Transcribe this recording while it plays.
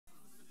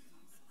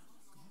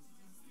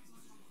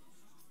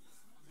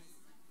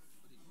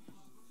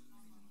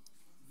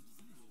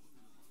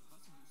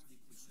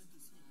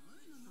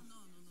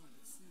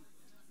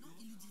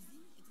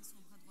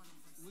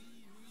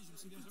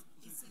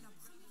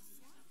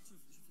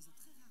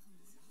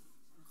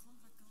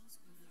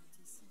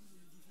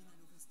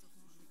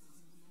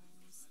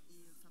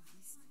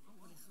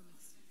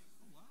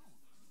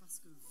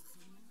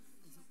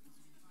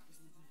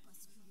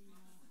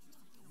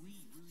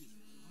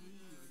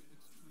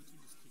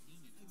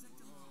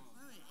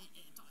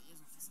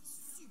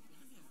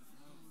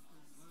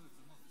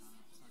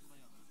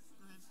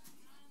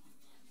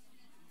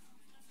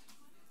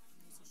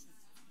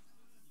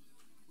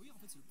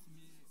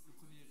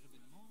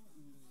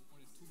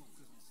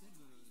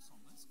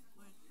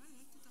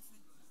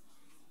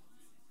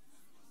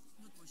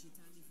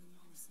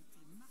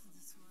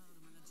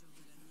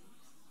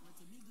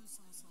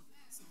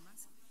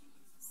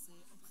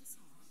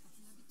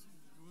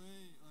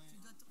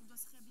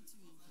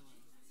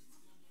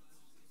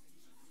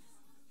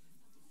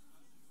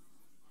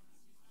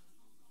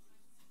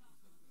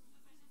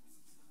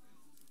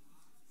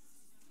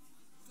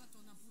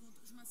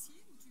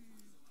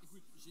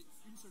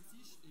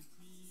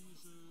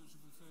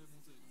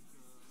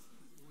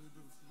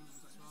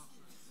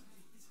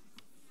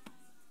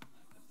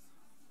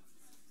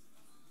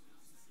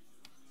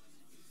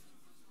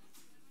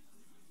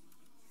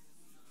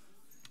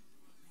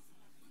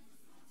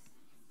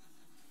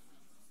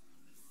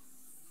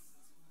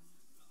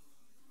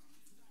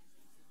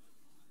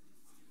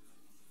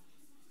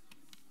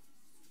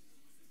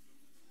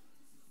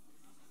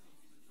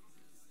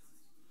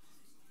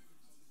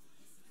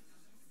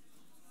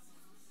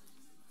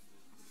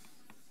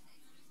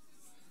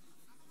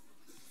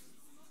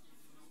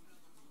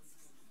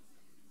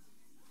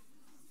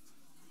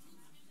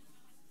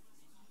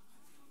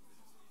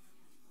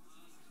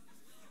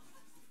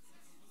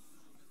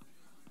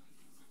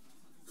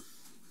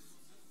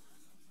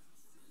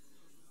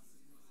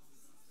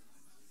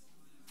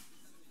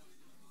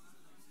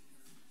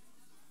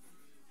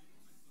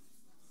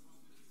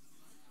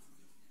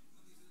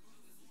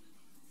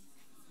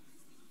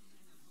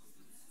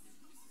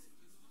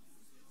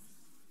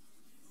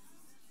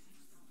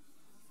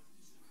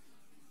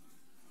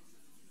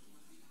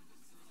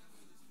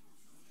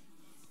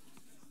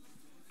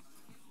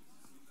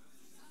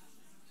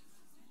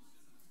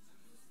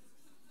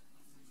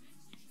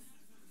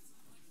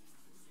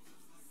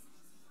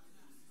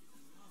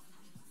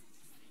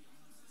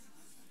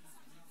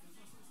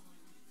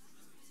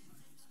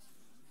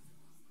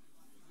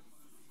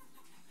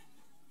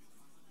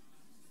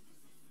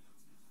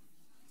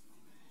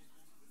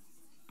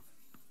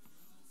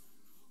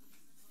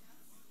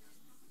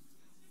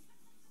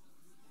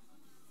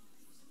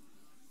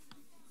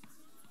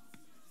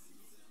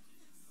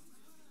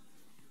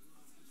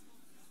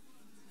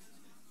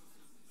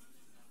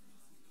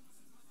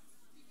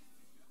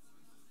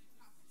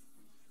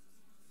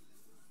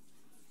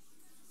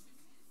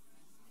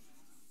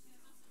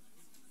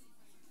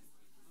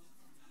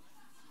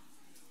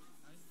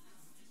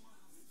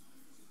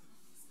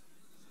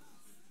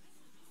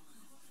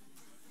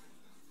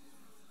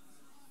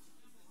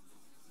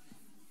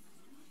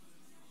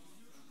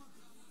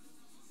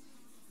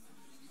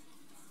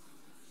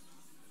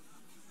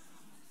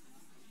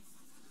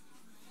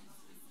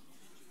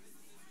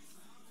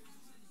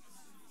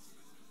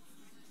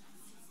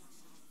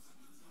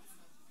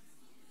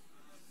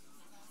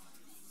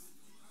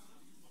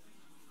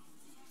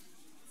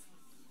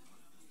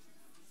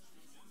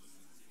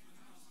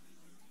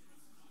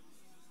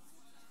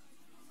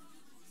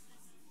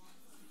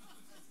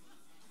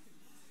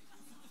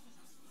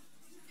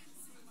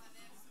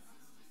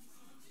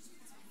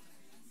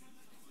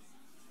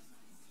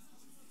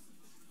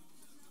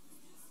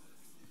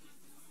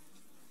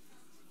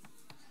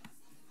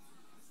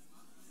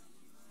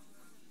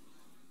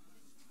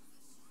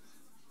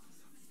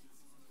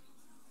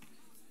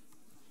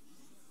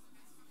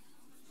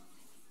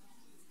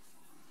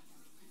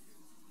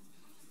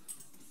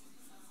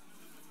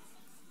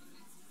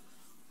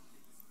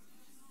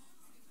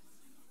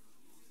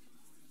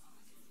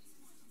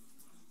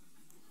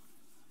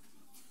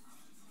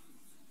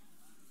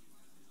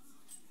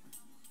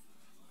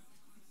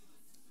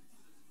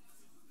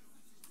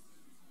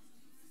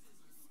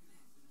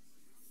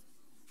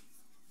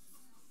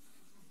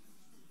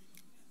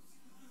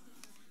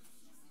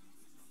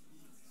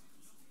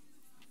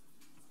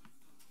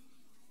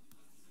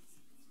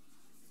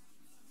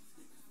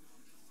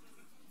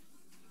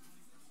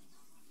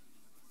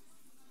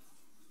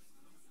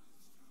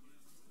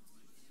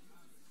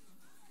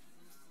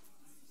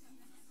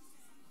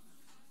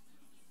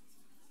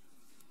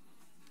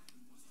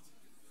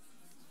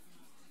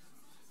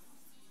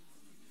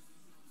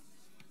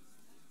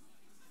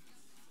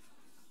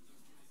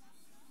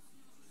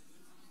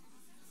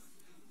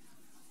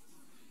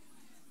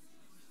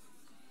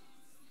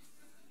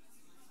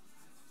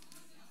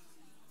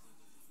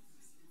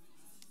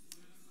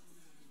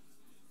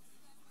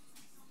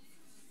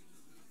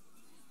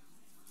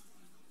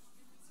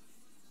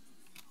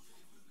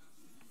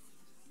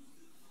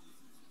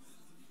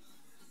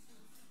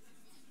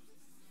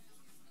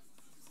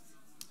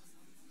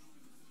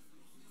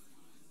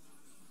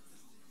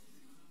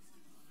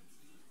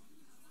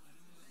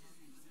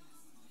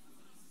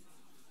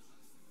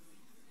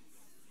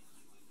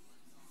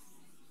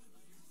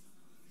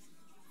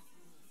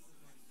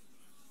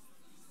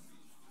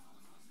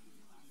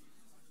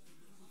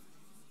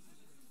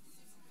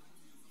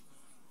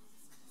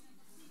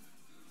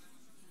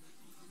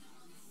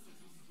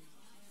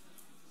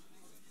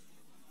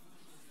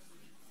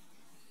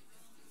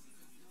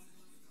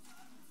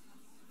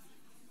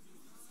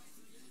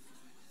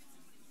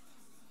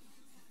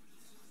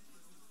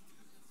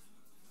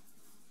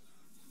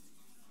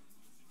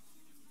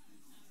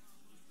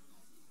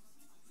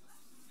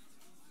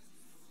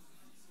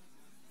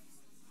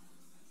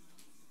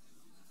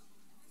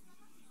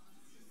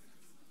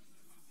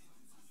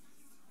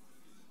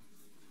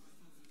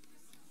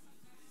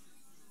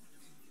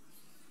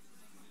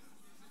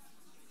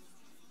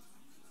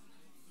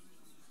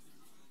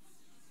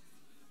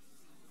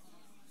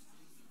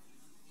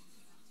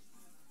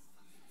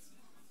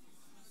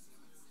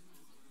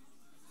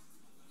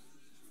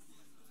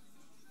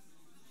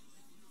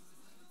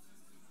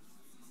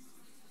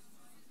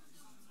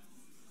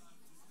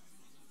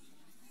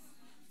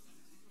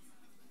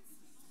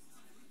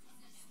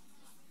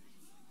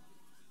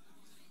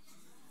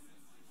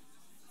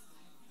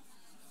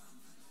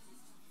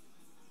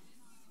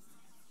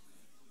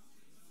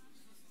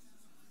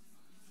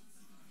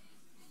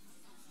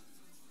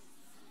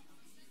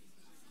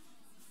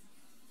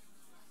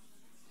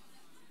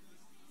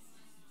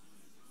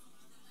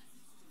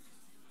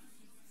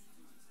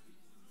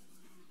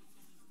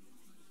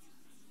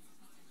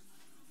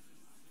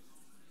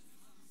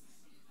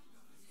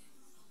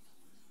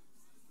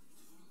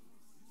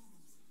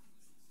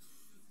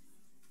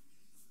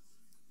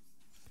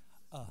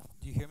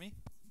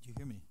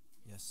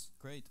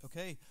Great.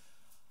 Okay.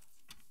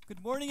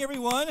 Good morning,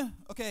 everyone.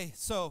 Okay,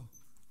 so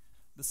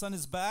the sun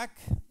is back,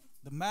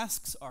 the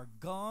masks are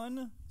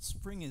gone,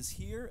 spring is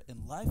here,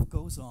 and life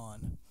goes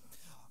on.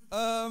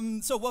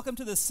 So welcome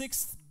to the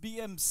 6th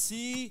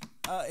BMC.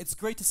 It's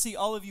great to see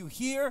all of you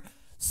here.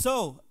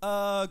 So,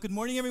 good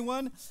morning,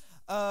 everyone.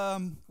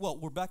 Well,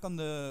 we're back on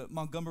the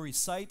Montgomery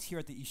site here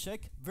at the ISHEC.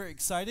 Very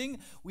exciting.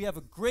 We have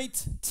a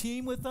great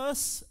team with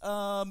us.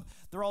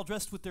 They're all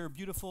dressed with their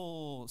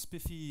beautiful,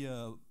 spiffy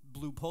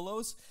blue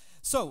polos.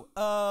 So,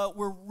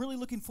 we're really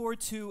looking forward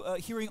to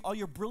hearing all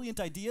your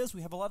brilliant ideas.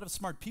 We have a lot of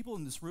smart people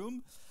in this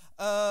room.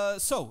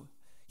 So,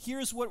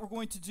 here's what we're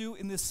going to do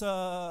in this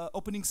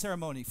opening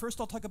ceremony. First,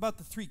 I'll talk about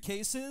the 3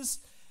 cases.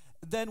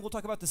 Then we'll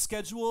talk about the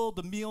schedule,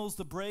 the meals,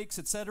 the breaks,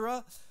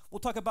 etc. We'll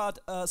talk about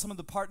some of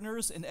the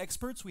partners and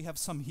experts. We have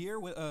some here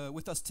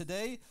with us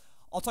today.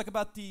 I'll talk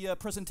about the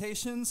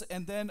presentations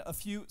and then a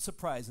few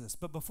surprises.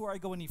 But before I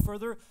go any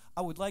further,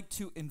 I would like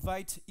to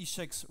invite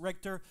ISHEC's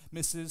rector,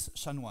 Mrs.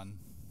 Chanoine.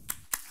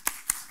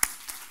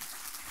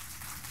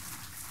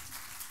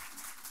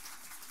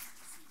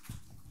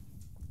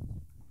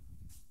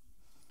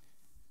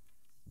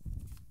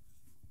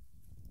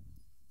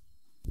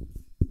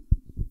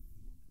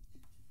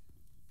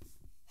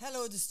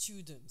 Hello, the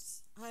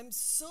students. I'm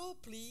so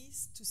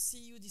pleased to see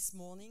you this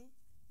morning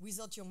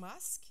without your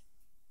mask,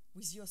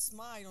 with your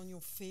smile on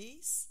your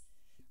face,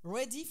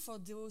 ready for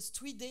those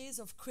 3 days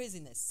of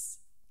craziness.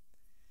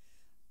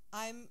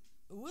 I'm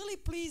really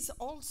pleased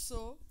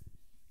also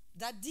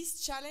that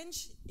this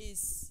challenge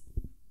is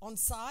on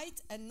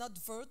site and not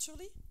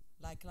virtually,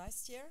 like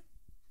last year.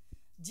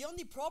 The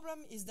only problem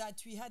is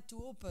that we had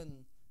to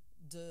open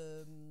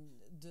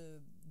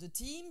the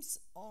teams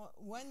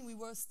when we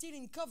were still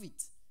in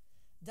COVID.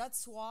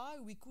 That's why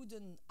we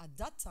couldn't, at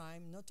that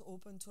time, not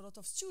open to a lot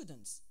of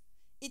students.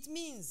 It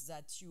means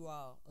that you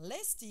are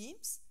less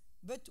teams,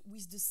 but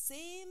with the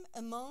same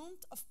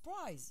amount of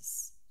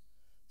prizes.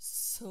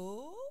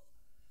 So,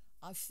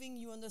 I think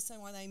you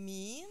understand what I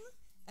mean,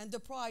 and the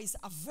prizes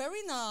are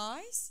very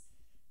nice.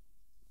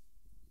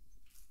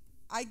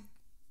 I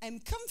am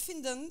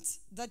confident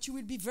that you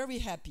will be very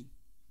happy.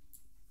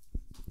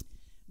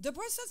 The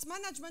Brussels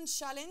Management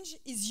Challenge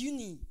is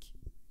unique,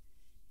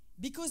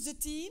 because the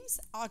teams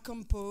are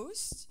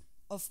composed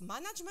of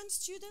management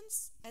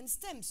students and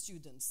STEM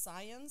students,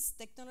 science,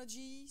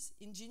 technologies,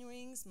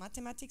 engineering,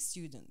 mathematics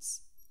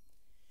students.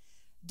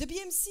 The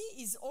BMC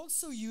is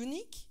also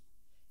unique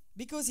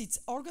because it's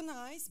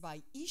organized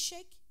by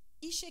ISHEC,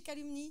 ISHEC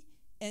alumni,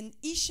 and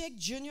ISHEC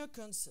Junior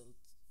Consult.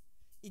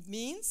 It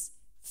means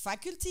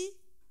faculty,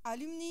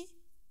 alumni,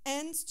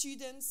 and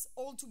students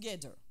all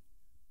together.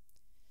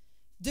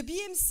 The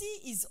BMC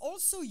is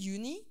also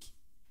unique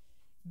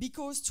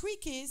because 3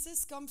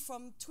 cases come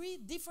from 3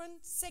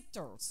 different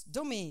sectors,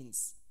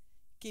 domains: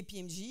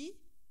 KPMG,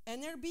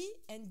 NRB,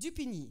 and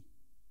Dupigny.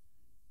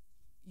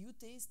 You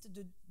taste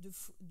the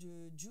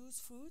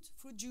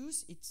fruit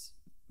juice, it's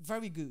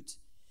very good.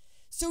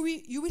 So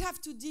you will have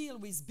to deal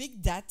with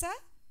big data,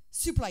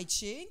 supply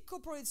chain,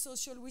 corporate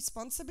social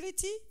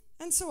responsibility,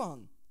 and so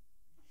on.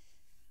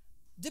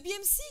 The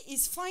BMC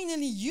is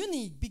finally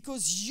unique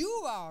because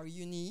you are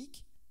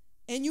unique,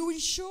 and you will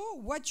show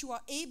what you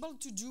are able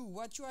to do,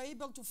 what you are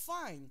able to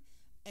find,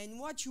 and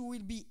what you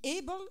will be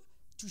able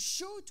to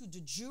show to the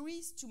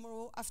juries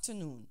tomorrow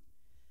afternoon.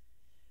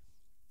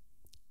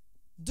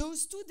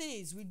 Those 2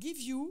 days will give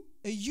you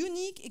a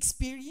unique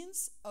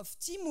experience of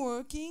team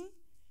working,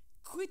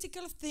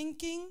 critical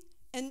thinking,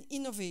 and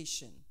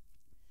innovation.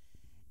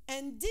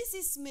 And this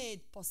is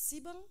made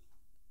possible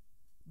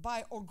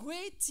by our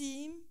great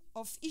team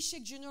of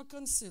ISHEC Junior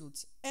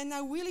Consult. And I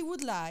really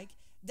would like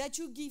that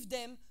you give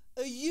them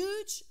a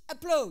huge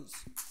applause.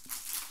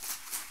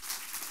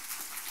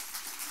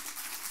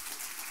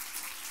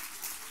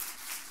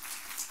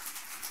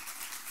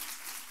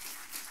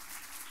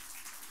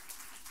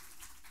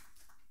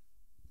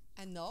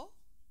 And now,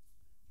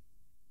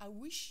 I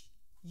wish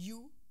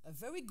you a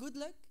very good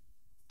luck,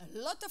 a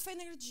lot of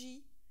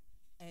energy,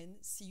 and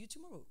see you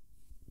tomorrow.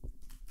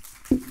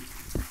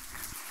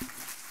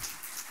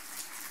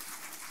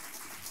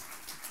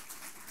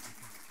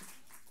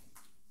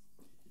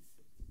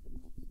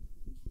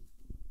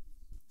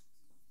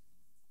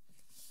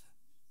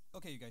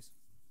 Okay, you guys,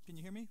 can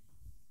you hear me?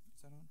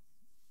 Is that on?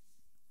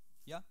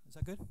 Yeah, is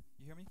that good?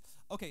 You hear me?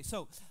 Okay,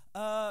 so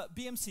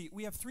BMC,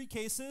 we have 3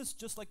 cases,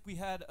 just like we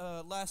had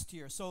last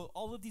year. So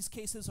all of these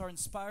cases are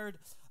inspired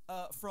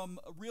from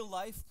real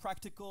life,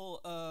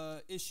 practical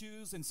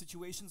issues and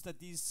situations that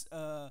these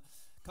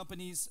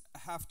companies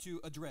have to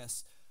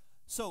address.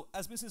 So,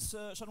 as Mrs.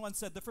 Chanoine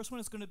said, the first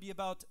one is going to be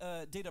about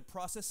data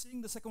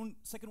processing. The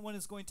second one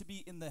is going to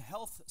be in the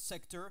health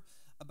sector,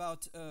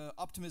 about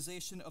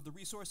optimization of the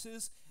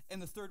resources,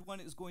 and the third one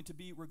is going to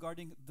be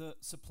regarding the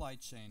supply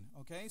chain.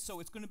 Okay, so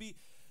it's going to be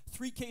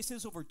 3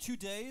 cases over 2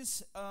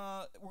 days.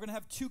 We're going to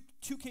have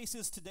two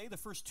cases today, the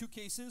first 2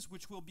 cases,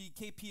 which will be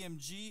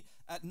KPMG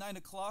at 9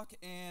 o'clock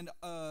and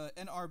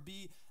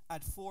NRB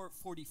at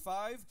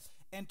 4:45.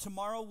 And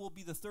tomorrow will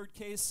be the 3rd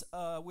case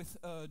with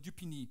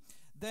Dupigny.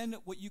 Then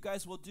what you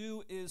guys will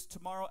do is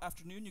tomorrow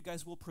afternoon, you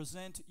guys will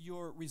present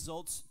your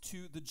results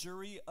to the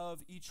jury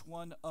of each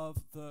one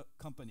of the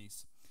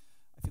companies.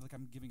 I feel like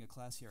I'm giving a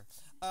class here.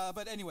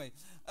 But anyway,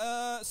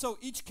 so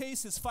each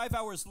case is 5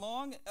 hours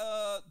long.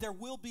 There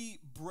will be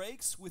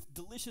breaks with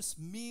delicious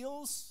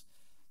meals.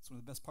 It's one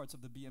of the best parts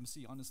of the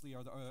BMC, honestly,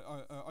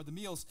 are the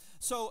meals.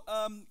 So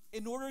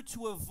in order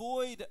to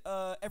avoid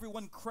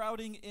everyone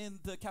crowding in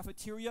the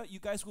cafeteria, you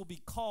guys will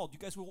be called. You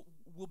guys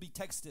will be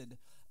texted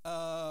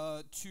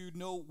to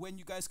know when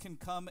you guys can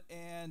come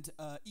and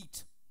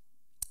eat.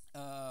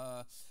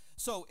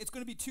 So it's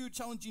going to be 2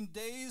 challenging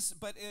days,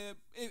 but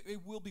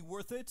it will be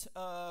worth it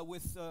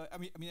with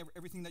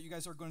everything that you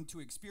guys are going to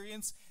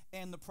experience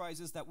and the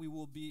prizes that we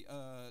will be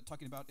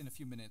talking about in a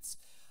few minutes.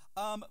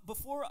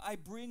 Before I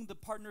bring the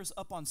partners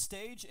up on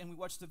stage and we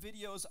watch the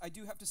videos, I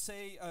do have to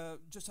say,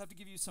 just have to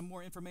give you some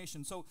more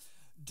information. So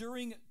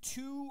during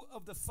 2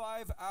 of the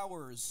 5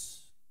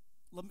 hours,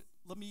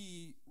 let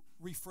me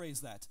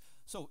rephrase that.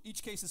 So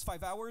each case is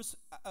 5 hours.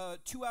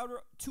 2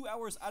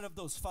 hours out of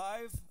those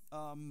 5,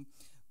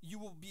 you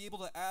will be able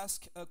to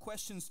ask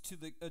questions to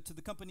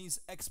the company's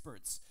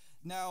experts.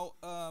 Now,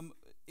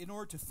 in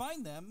order to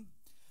find them,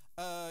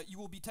 you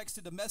will be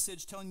texted a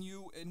message telling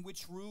you in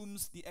which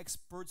rooms the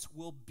experts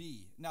will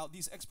be. Now,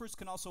 these experts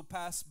can also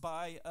pass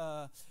by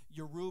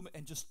your room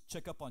and just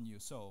check up on you.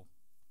 So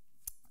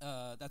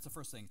that's the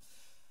first thing.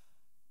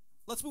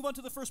 Let's move on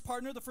to the first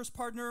partner. The first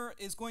partner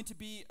is going to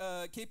be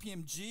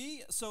KPMG.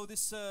 So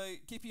this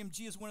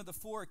KPMG is one of the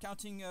 4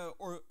 accounting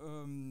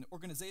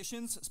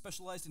organizations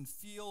specialized in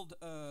field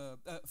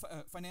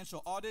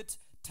financial audit,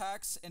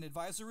 tax, and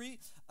advisory.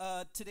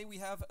 Today we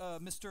have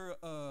Mr.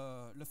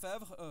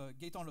 Lefebvre,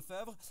 Gaëtan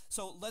Lefebvre.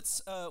 So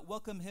let's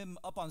welcome him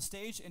up on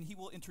stage, and he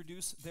will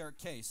introduce their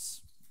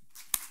case.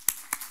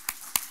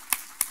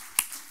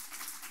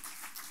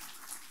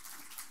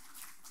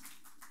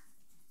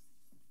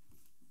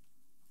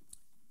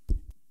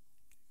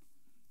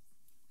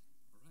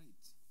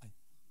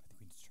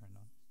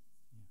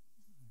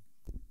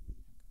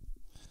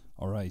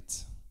 All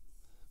right.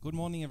 Good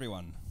morning,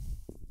 everyone.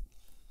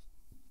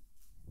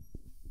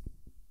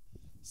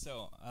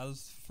 So I'll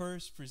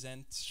first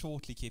present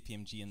shortly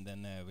KPMG, and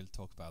then we'll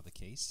talk about the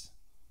case.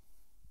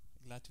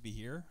 Glad to be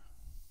here.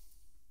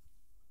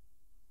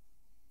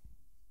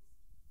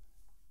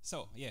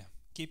 So yeah,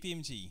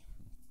 KPMG.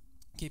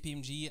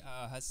 KPMG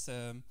has,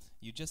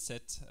 you just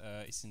said,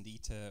 is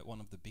indeed one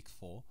of the big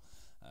 4.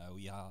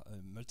 We are a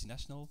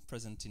multinational,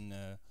 present in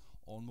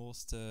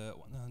almost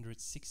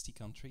 160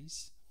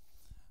 countries.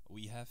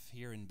 We have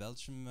here in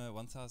Belgium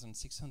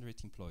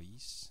 1,600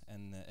 employees,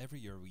 and every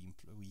year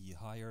we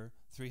hire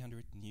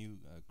 300 new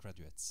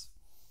graduates.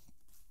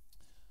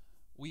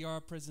 We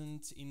are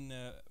present in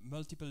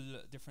multiple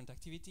different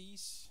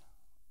activities.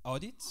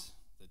 Audit,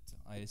 that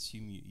I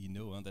assume you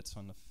know, and that's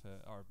one of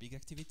our big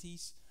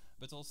activities,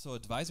 but also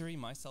advisory.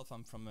 Myself,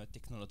 I'm from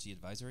technology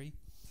advisory.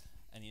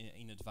 And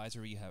in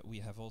advisory,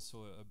 we have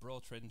also a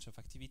broad range of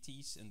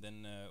activities, and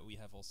then we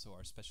have also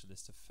our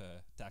specialist of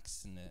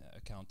tax and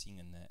accounting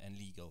and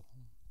legal.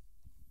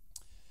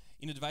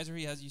 In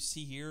advisory, as you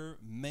see here,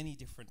 many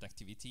different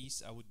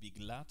activities. I would be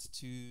glad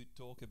to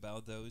talk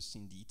about those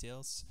in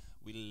details.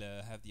 We'll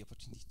have the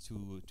opportunity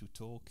to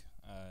talk,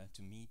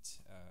 to meet,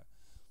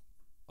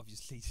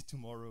 obviously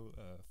tomorrow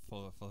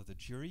for the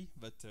jury,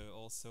 but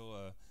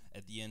also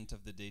at the end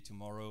of the day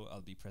tomorrow, I'll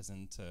be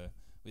present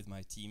with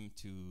my team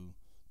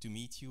to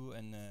meet you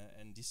and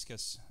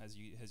discuss. As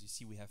you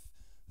see, we have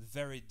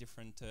very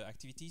different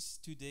activities.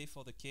 Today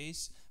for the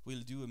case,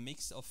 we'll do a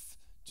mix of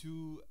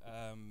two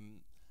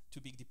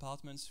big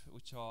departments,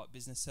 which are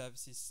business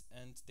services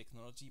and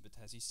technology, but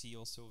as you see,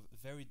 also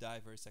very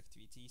diverse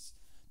activities.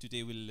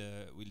 Today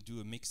we'll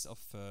do a mix of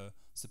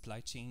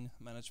supply chain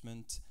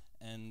management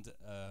and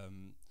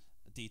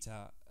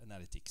data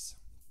analytics.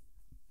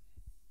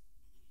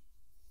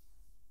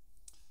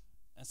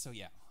 And so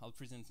yeah, I'll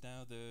present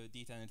now the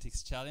data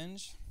analytics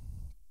challenge.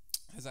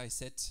 As I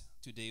said,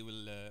 today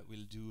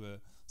we'll do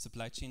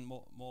supply chain,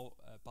 more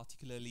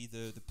particularly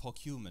the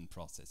procurement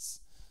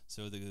process.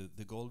 So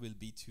the goal will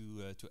be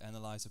to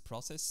analyze a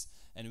process,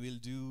 and we'll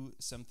do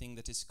something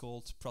that is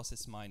called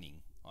process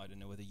mining. I don't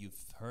know whether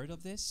you've heard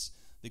of this.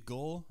 The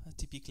goal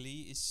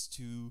typically is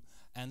to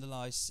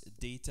analyze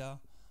data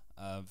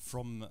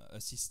from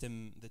a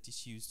system that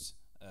is used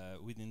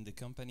within the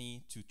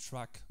company to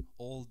track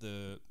all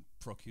the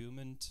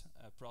procurement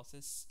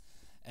process,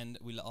 and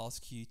we'll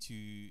ask you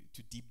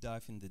to deep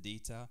dive in the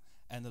data,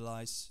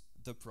 analyze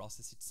the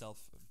process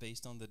itself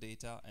based on the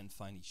data, and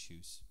find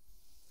issues.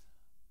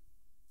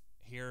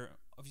 Here,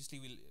 obviously,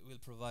 we'll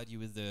provide you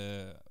with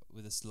the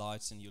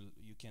slides, and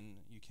you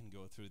can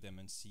go through them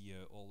and see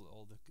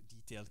all the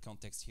detailed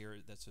context here.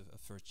 That's a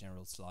first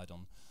general slide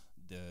on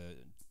the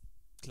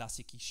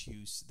classic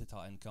issues that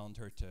are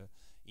encountered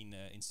in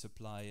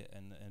supply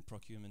and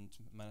procurement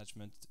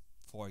management.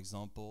 For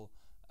example,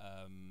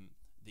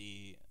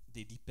 they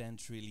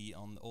depend really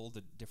on all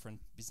the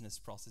different business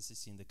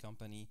processes in the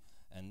company,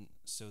 and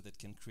so that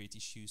can create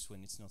issues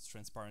when it's not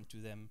transparent to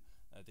them.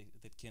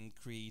 That can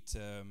create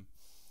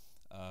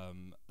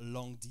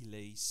long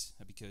delays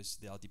because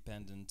they are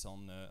dependent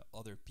on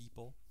other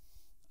people.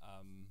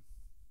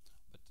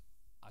 But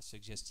I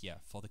suggest, yeah,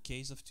 for the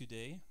case of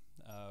today,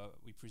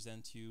 we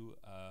present you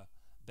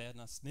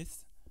Bernard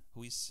Smith,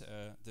 who is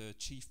the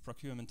chief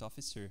procurement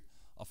officer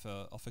of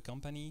a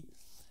company,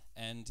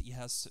 and he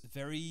has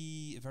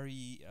very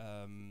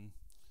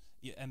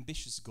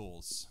ambitious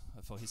goals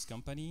for his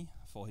company,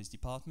 for his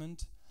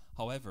department.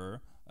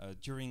 However,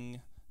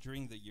 during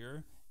the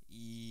year,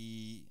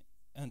 he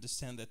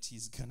understands that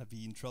he's gonna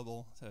be in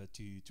trouble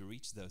to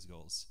reach those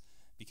goals,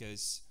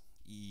 because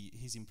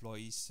his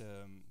employees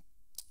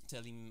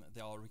tell him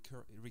there are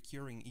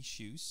recurring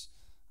issues,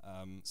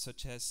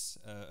 such as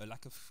a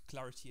lack of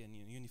clarity and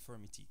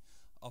uniformity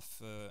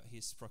of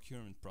his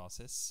procurement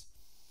process,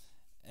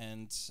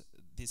 and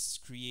this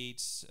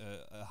creates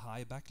a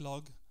high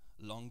backlog,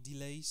 long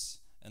delays,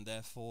 and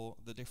therefore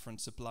the different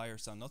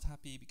suppliers are not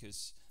happy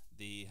because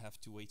they have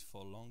to wait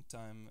for a long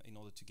time in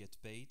order to get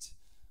paid,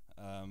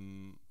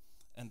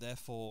 and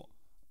therefore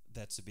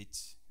that's a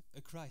bit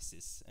a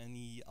crisis. And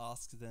he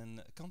asked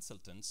then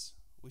consultants,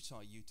 which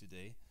are you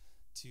today,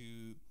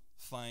 to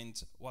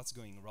find what's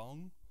going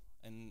wrong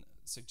and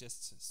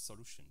suggest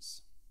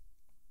solutions.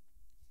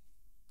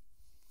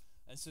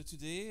 And so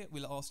today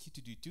we'll ask you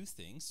to do two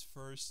things.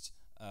 First,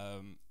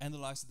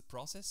 analyze the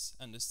process,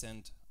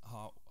 understand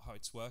how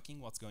it's working,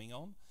 what's going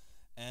on,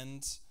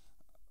 and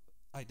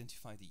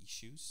identify the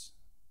issues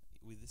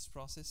with this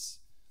process.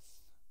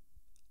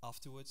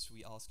 Afterwards,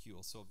 we ask you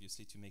also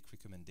obviously to make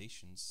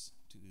recommendations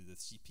to the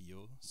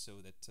CPO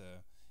so that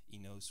he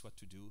knows what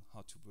to do,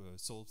 how to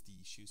solve the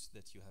issues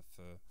that you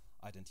have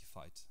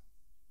identified.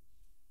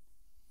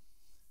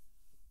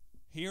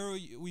 Here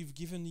we've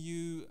given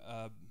you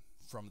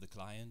from the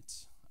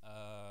client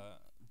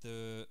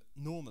the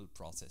normal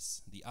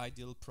process, the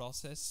ideal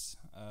process,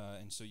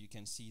 and so you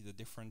can see the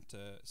different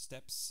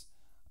steps.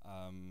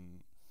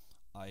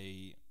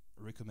 I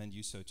recommend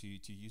you so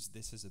to use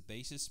this as a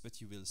basis,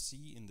 but you will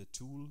see in the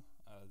tool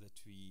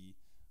that we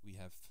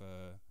have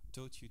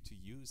taught you to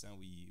use, and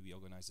we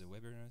organize a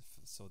webinar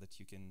so that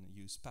you can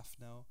use PAF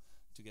now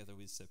together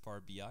with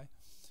Power BI.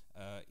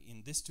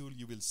 In this tool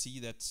you will see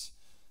that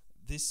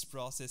this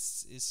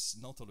process is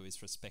not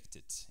always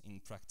respected in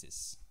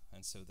practice,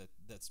 and so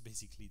that's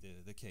basically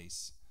the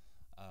case.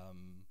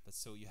 But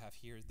so you have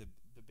here the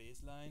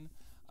baseline.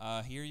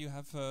 Here you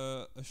have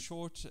a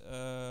short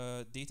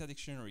data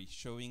dictionary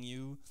showing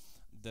you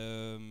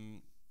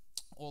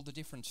all the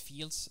different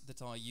fields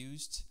that are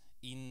used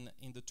in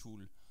the tool.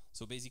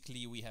 So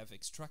basically we have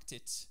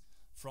extracted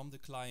from the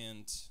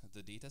client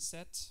the data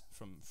set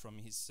from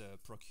his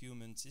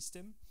procurement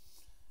system,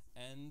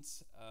 and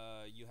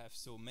you have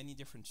so many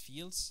different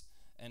fields,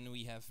 and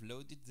we have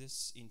loaded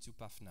this into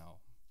PAF now.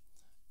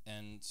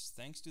 And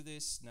thanks to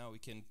this, now we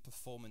can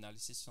perform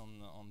analysis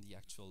on the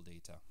actual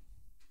data.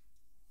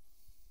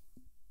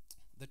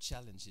 The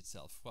challenge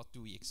itself, what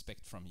do we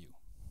expect from you?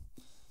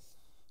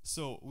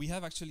 So we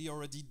have actually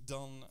already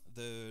done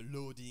the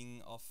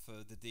loading of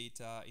the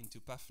data into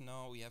PAF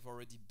now. We have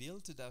already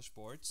built a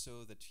dashboard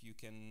so that you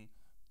can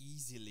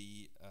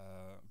easily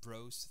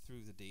browse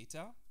through the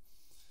data.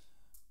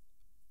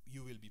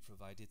 You will be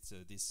provided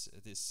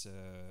this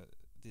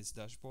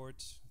dashboard.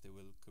 They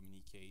will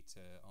communicate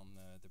on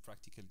the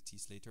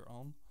practicalities later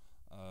on.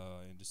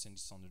 I understand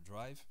it's on the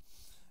drive.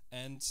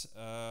 And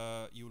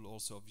you will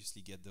also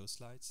obviously get those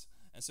slides.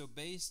 And so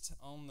based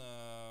on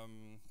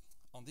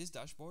this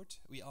dashboard,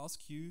 we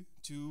ask you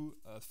to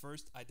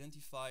first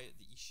identify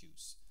the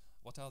issues.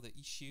 What are the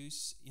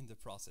issues in the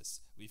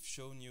process? We've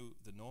shown you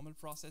the normal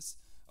process.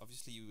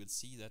 Obviously, you will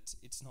see that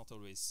it's not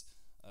always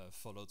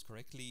followed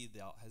correctly.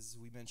 There are, as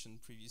we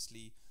mentioned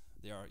previously,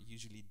 there are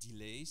usually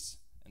delays.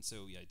 And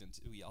so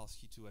we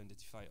ask you to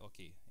identify,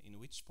 okay, in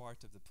which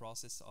part of the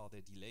process are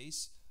there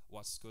delays?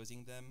 What's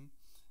causing them?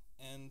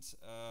 And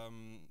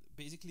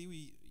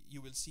basically,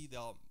 you will see there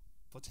are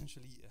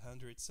potentially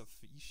hundreds of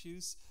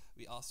issues.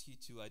 We ask you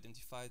to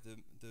identify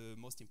the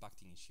most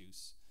impacting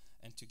issues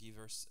and to give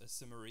us a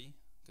summary,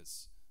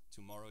 because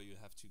tomorrow you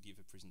have to give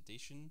a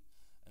presentation.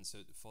 And so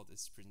for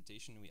this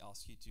presentation, we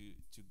ask you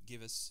to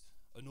give us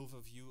an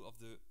overview of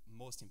the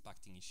most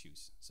impacting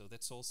issues. So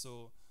that's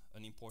also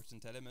an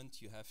important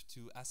element. You have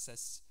to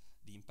assess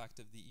the impact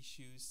of the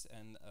issues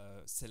and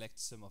select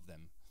some of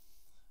them.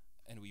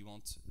 And we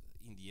want,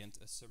 in the end,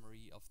 a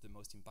summary of the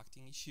most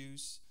impacting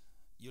issues.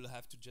 You'll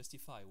have to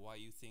justify why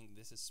you think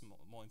this is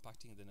more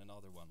impacting than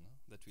another one.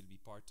 That will be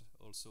part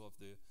also of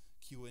the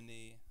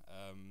Q&A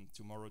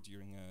tomorrow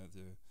during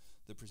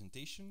the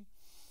presentation.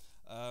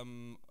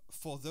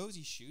 For those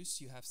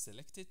issues you have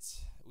selected,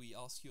 we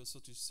ask you also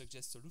to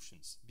suggest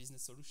solutions,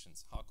 business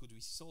solutions. How could we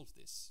solve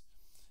this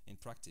in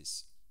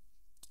practice?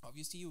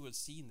 Obviously, you will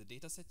see in the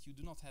dataset you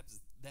do not have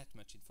that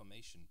much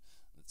information.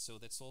 So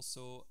that's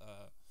also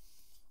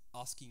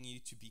asking you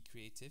to be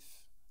creative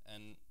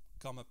and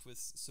come up with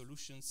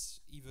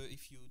solutions even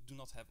if you do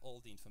not have all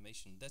the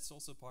information. That's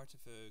also part of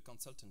a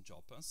consultant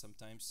job.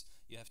 Sometimes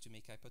you have to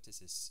make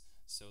hypotheses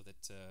so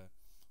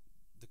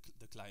that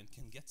the client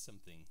can get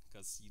something,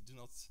 because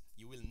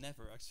you will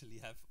never actually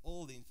have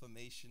all the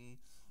information.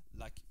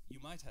 Like, you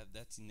might have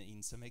that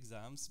in some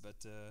exams,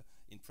 but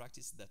in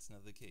practice that's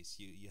not the case.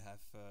 You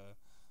have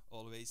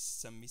always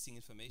some missing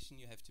information.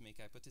 You have to make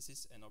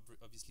hypotheses and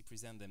obviously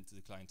present them to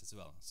the client as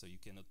well. So you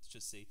cannot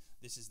just say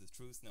this is the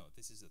truth. No,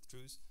 this is the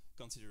truth,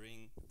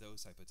 considering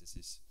those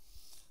hypotheses.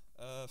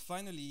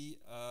 Finally,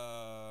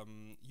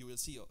 you will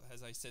see,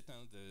 as I said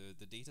now,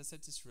 the data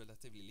set is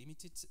relatively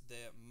limited.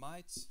 There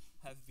might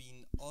have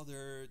been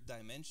other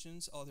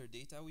dimensions, other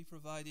data we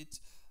provided,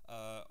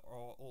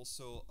 or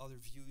also other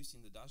views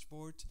in the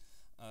dashboard.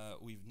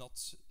 We've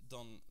not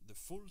done the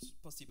full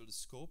possible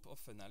scope of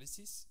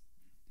analysis,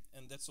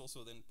 and that's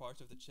also then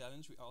part of the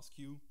challenge. We ask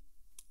you,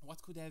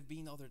 what could have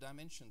been other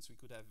dimensions we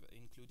could have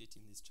included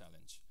in this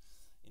challenge,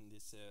 in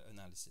this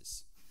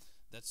analysis?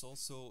 That's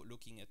also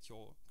looking at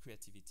your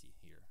creativity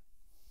here.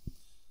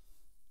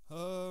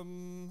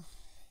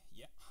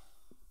 Yeah.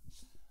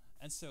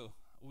 And so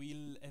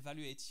we'll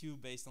evaluate you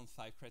based on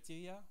 5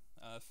 criteria.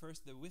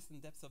 First, the width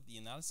and depth of the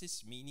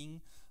analysis,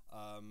 meaning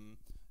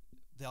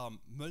there are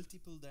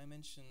multiple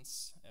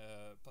dimensions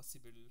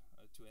possible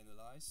to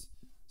analyze.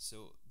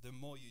 So the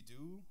more you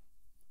do,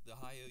 the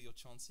higher your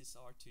chances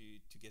are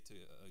to get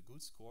a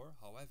good score.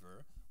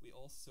 However, we'll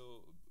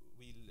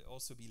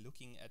also be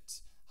looking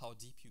at how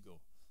deep you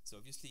go. So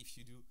obviously, if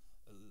you do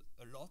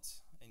a lot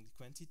in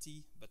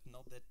quantity, but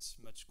not that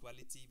much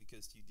quality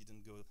because you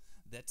didn't go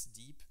that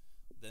deep,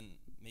 then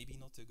maybe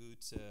not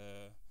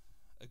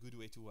a good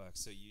way to work.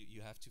 So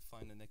you have to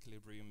find an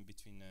equilibrium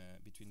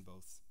between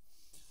both.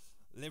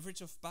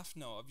 Leverage of PAF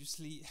now.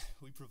 Obviously,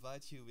 we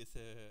provide you with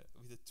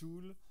a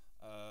tool.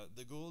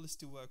 The goal is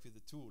to work with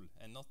the tool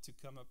and not to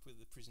come up with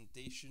a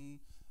presentation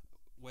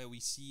where we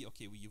see,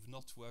 okay, you've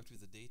not worked with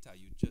the data.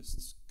 You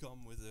just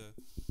come with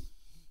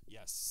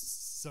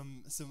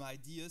some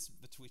ideas,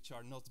 but which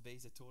are not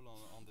based at all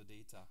on the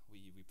data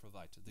we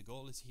provide. The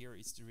goal is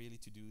really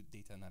to do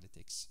data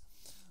analytics.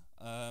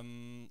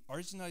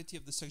 Originality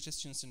of the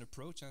suggestions and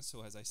approach.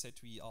 So as I said,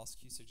 we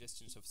ask you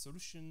suggestions of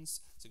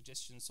solutions,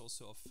 suggestions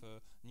also of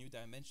new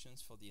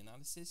dimensions for the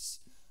analysis.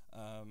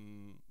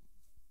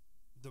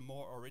 The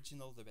more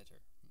original, the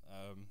better.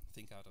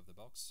 Think out of the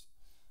box.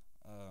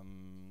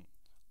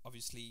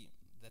 Obviously,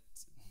 that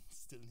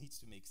still needs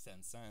to make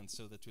sense, and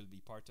so that will be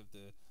part of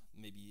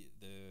maybe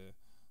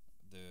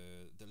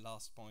the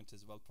last point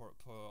as well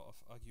of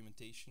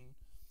argumentation.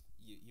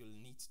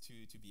 You'll need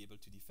to be able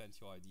to defend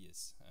your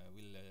ideas.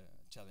 We'll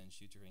challenge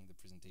you during the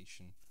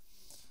presentation.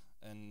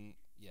 And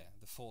yeah,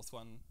 the fourth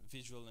one,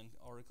 visual and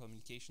oral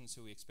communication.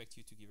 So we expect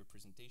you to give a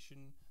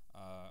presentation.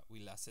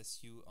 We'll assess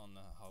you on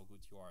how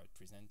good you are at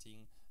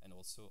presenting and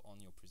also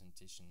on your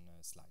presentation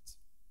slides.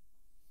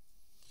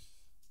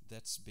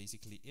 That's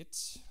basically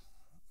it.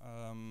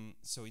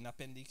 So in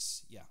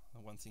appendix, yeah,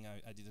 one thing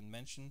I didn't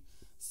mention,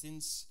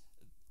 since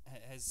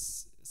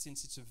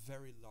it's a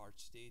very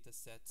large data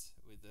set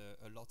with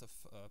a lot of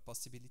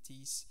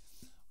possibilities,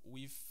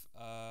 we've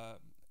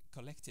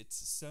collected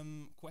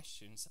some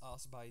questions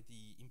asked by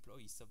the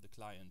employees of the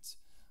client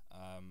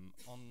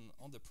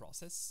on the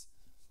process.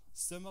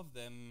 Some of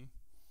them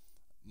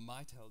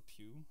might help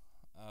you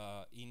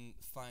in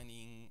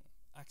finding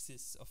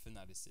axis of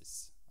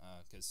analysis,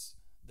 because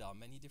there are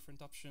many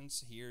different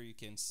options. Here you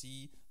can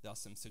see there are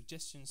some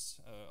suggestions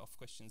of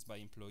questions by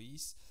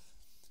employees.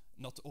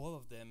 Not all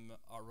of them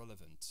are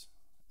relevant,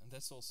 and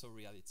that's also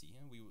reality.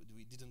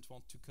 We didn't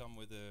want to come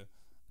with a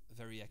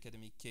very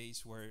academic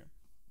case where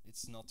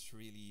it's not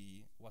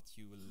really what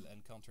you will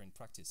encounter in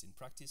practice. In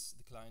practice,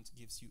 the client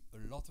gives you a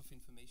lot of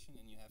information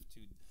and you have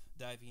to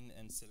dive in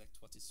and select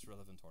what is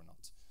relevant or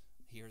not.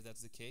 Here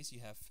that's the case.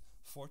 You have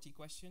 40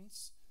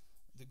 questions.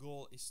 The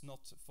goal is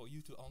not for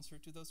you to answer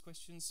to those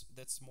questions.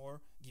 That's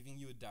more giving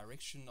you a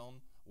direction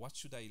on what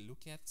should I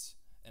look at,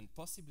 and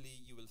possibly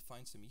you will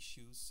find some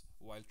issues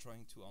while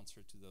trying to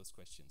answer to those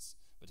questions.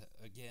 But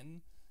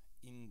again,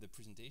 in the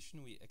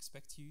presentation, we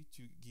expect you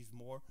to give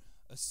more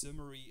a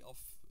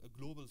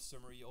global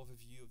summary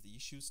overview of the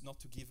issues, not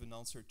to give an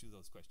answer to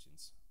those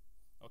questions.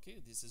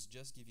 Okay, this is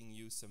just giving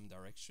you some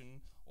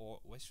direction,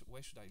 or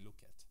where should I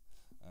look at?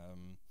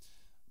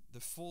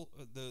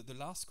 The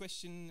last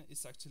question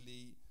is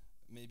actually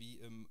maybe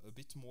a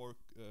bit more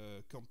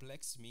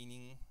complex,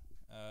 meaning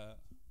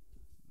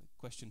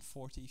question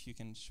 40. If you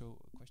can show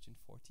question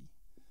 40,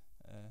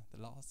 the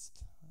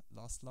last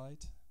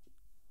slide.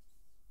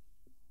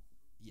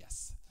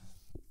 Yes.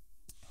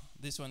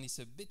 This one is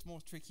a bit more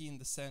tricky in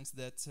the sense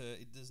that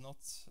it does not.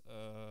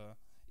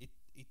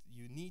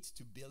 You need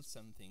to build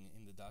something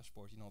in the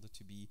dashboard in order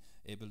to be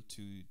able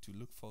to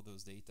look for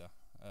those data.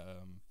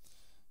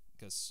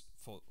 Because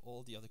for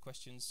all the other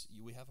questions,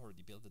 we have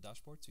already built the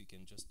dashboard, so you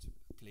can just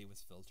play with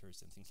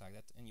filters and things like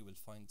that, and you will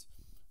find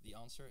the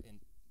answer, and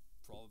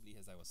probably,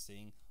 as I was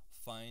saying,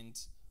 find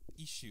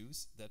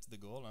issues. That's the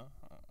goal.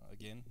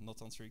 Again,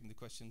 not answering the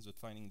questions, but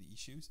finding the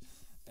issues.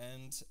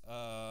 And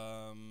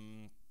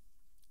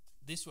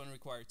this one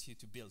required you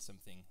to build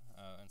something,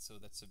 and so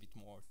that's a bit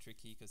more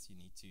tricky because you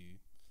need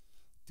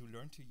to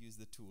learn to use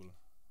the tool.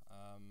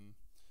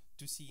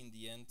 to see in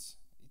the end,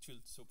 it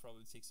will so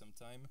probably take some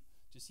time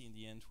to see in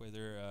the end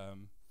whether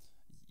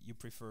you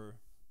prefer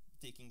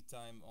taking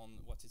time on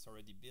what is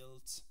already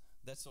built.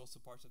 That's also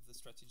part of the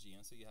strategy,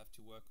 and so you have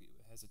to work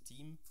as a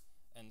team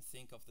and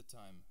think of the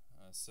time.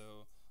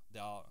 So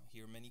there are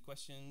here many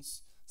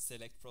questions,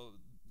 select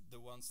the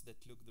ones that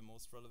look the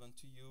most relevant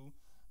to you.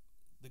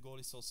 The goal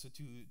is also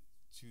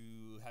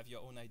to have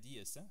your own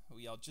ideas.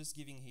 We are just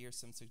giving here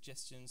some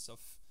suggestions of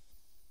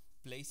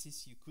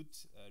places you could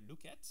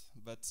look at,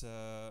 but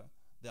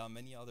there are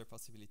many other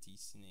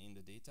possibilities in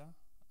the data.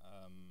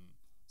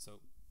 So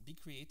be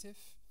creative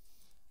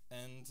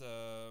and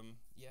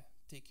yeah,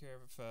 take care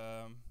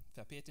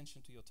of, pay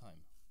attention to your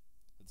time,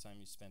 the time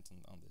you spent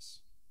on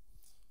this.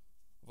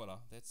 Voila,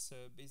 that's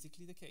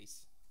basically the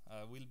case.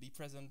 We'll be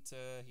present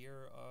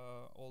here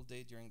all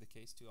day during the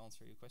case to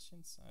answer your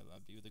questions.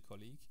 I'll be with a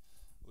colleague.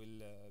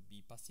 We'll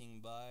be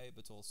passing by,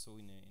 but also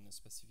in a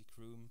specific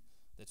room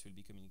that will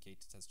be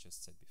communicated as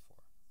just said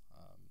before.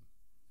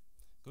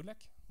 Good luck.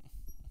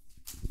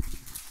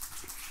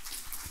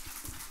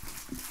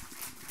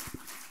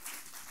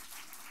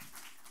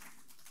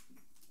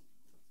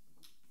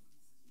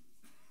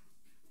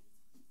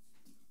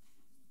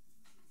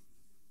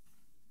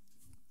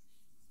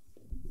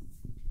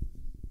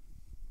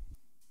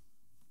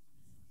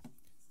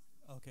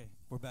 Okay,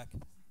 we're back.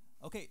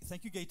 Okay,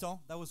 thank you, Gaëtan.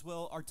 That was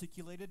well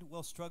articulated,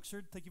 well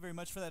structured. Thank you very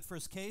much for that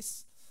first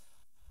case.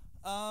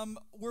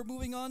 We're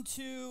moving on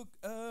to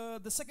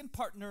the second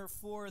partner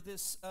for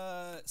this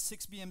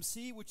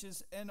 6BMC, which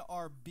is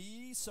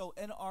NRB. So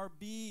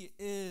NRB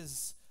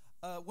is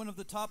one of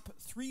the top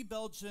 3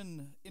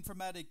 Belgian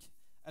informatic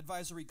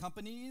advisory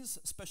companies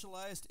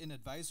specialized in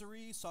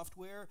advisory,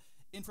 software,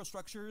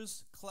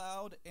 infrastructures,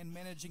 cloud, and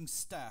managing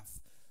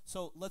staff.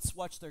 So let's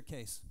watch their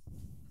case.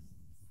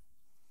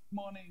 Good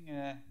morning,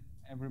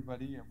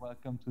 everybody.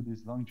 Welcome to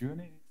this long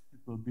journey. It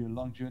will be a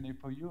long journey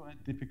for you, a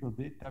difficult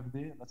day, tough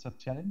day, lots of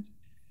challenge.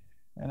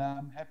 And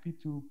I'm happy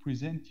to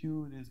present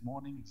you this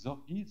morning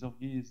Zorgi.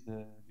 Zorgi is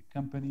the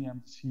company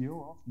I'm the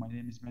CEO of. My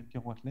name is Melchior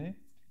Watley.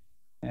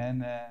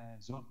 And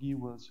Zorgi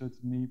will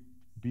certainly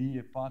be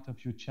a part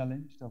of your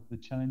challenge, of the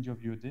challenge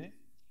of your day.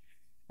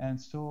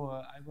 And so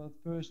I will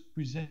first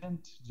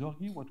present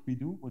Zorgi, what we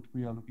do, what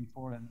we are looking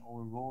for, and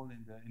our role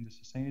in the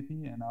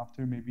society. And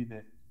after maybe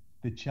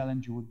the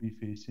challenge you would be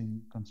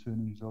facing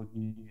concerning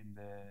Zorgi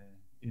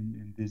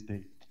in this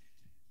day.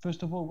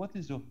 First of all, what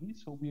is Zorgi?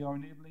 So we are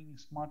enabling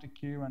smarter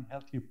care and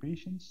healthier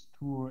patients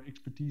through our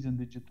expertise and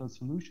digital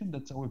solution.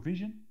 That's our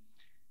vision.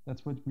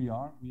 That's what we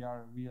are. We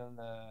are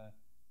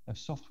a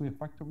software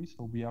factory.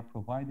 So we are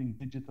providing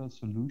digital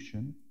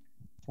solution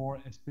for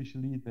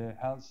especially the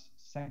health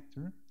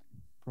sector,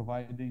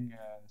 providing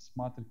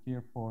smarter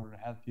care for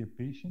healthier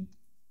patients.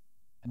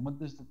 And what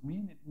does that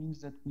mean? It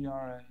means that we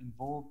are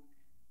involved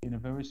in a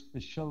very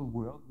special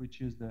world, which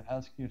is the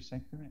healthcare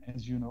sector.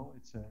 As you know,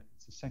 it's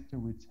a sector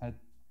which had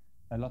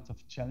a lot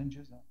of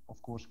challenges,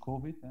 of course,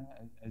 COVID,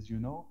 as you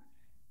know,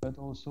 but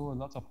also a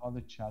lot of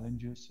other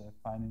challenges,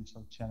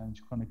 financial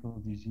challenge, chronic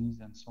disease,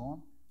 and so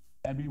on.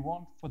 And we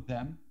want for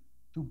them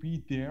to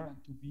be there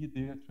and to be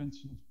their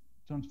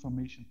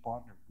transformation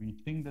partner. We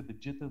think that the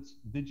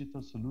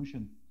digital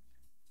solution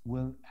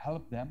will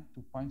help them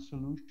to find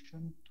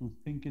solution, to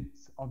think it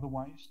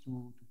otherwise,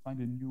 to find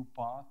a new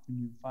path,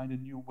 to find a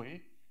new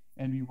way.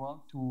 And we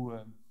want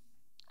to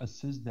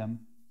assist them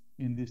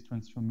in this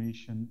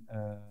transformation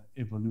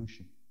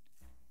evolution.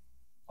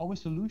 Our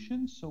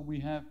solutions, so we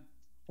have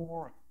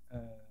 4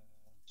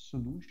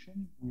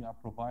 solutions. We are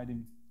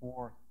providing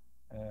 4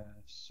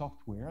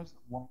 softwares,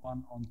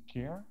 one on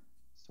care.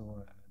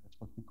 So that's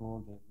what we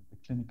call the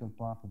clinical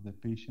part of the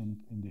patient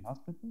in the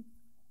hospital.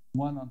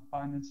 One on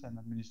finance and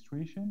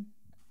administration.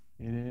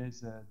 It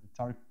is the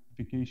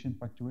tarification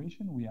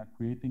facturation. We are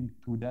creating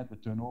through that the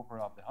turnover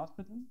of the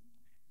hospital.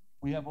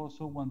 We have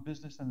also one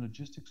business and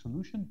logistics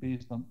solution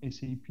based on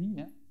SAP.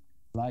 Yeah?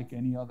 Like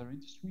any other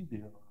industry,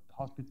 the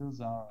hospitals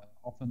are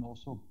often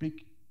also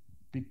big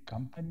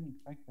company, in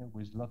fact,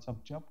 with lots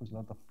of jobs, with a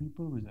lot of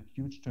people, with a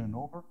huge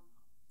turnover.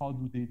 How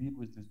do they deal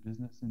with this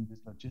business and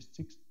this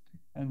logistics?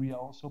 And we are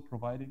also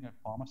providing a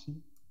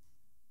pharmacy.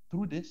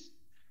 Through this,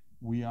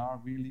 we are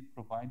really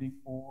providing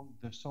all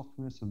the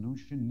software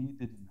solution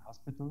needed in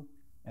hospital,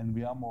 and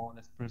we are more or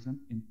less present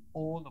in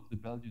all of the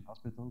Belgian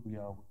hospitals. We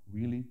are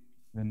really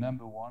the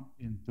number 1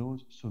 in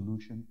those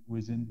solutions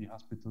within the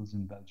hospitals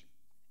in Belgium.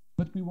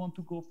 But we want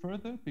to go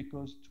further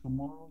because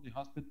tomorrow the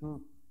hospital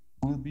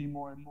will be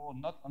more and more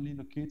not only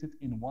located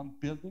in one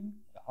building,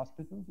 the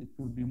hospital, it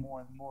will be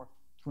more and more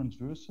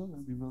transversal,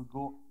 and we will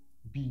go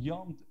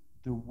beyond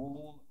the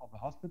wall of the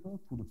hospital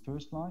to the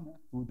first line,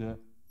 to the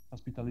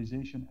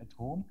hospitalization at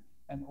home,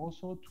 and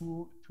also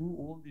through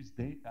all this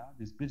data,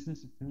 this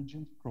business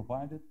intelligence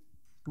provided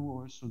through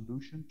our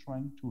solution,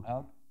 trying to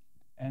help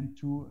and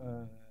to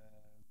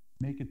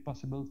make it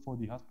possible for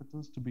the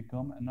hospitals to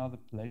become another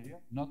player,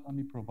 not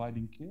only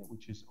providing care,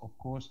 which is of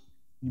course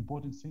an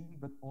important thing,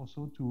 but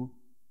also to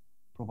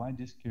provide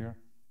this care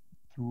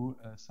through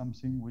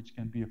something which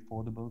can be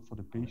affordable for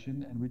the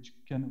patient and which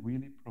can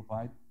really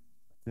provide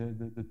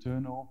the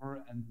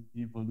turnover and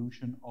the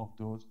evolution of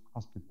those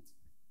hospitals.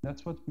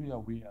 That's what we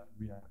are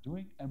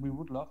doing, and we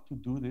would love to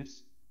do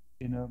this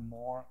in a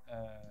more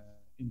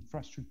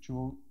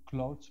infrastructural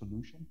cloud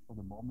solution. For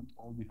the moment,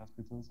 all the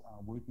hospitals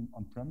are working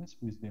on premise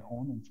with their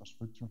own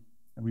infrastructure,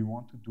 and we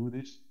want to do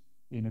this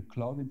in a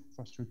cloud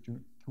infrastructure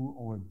through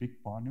our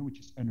big partner, which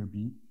is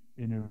NRB.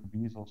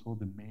 NRB is also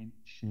the main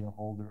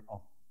shareholder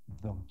of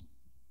Donkey.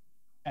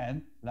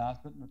 And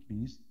last but not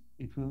least,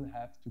 it will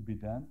have to be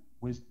done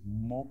with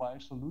mobile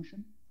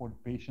solution for the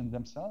patient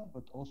themselves,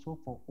 but also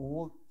for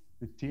all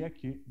the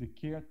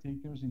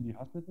caretakers in the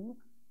hospital,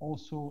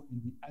 also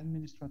in the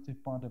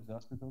administrative part of the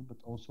hospital, but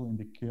also in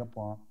the care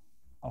part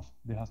of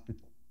the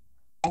hospital.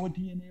 Our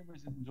DNA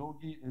within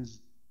Zogi is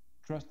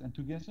trust and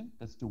together.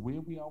 That's the way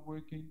we are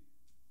working.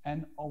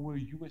 And our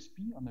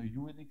USP on our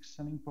unique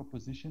selling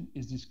proposition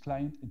is this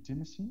client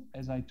intimacy.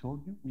 As I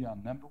told you, we are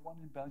number one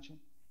in Belgium,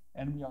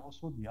 and we are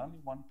also the only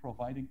one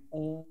providing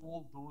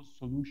all those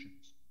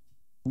solutions.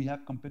 We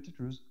have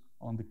competitors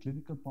on the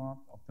clinical part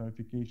of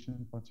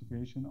verification,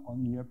 participation,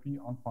 on ERP,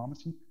 on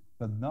pharmacy,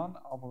 but none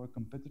of our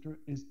competitor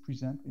is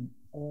present in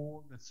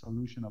all the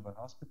solution of a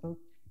hospital.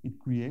 It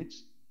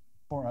creates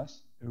for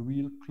us a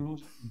real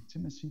close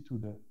intimacy to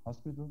the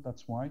hospital.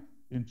 That's why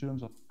in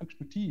terms of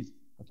expertise,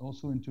 but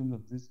also in terms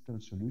of digital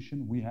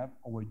solution, we have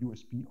our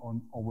USP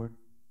on our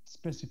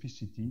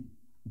specificity.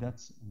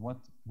 That's what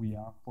we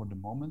are for the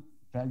moment,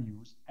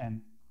 values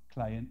and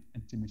client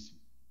intimacy.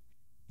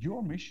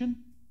 Your mission,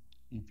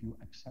 if you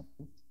accept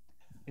it,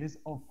 is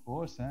of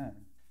course,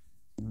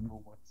 you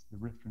know what's the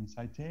reference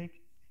I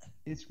take,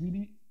 it's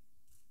really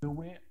the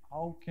way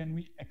how can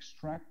we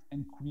extract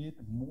and create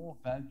more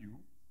value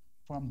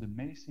from the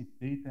massive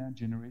data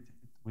generated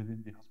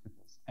within the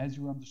hospitals. As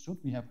you understood,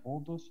 we have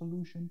all those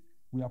solutions.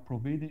 We are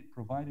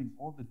providing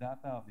all the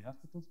data of the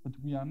hospitals, but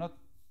we are not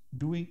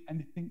doing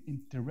anything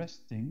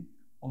interesting,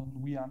 or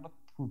we are not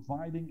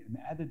providing an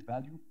added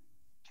value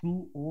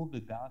through all the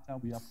data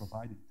we are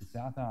providing. The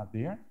data are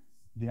there,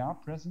 they are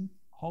present.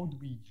 How do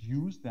we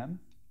use them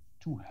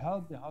to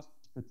help the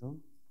hospital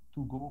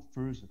to go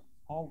further?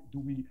 How do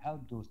we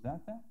help those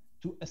data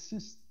to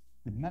assist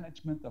the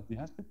management of the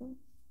hospital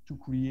to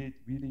create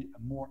really a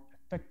more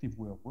effective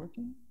way of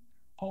working?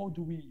 How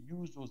do we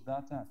use those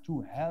data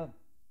to help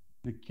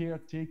the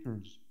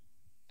caretakers,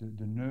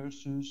 the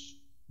nurses,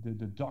 the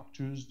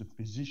doctors, the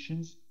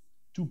physicians,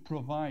 to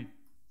provide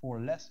for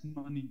less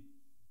money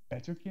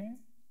better care,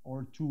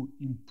 or to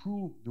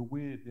improve the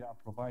way they are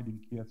providing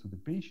care to the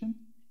patient?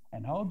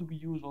 And how do we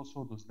use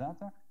also those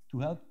data to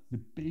help the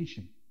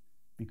patient?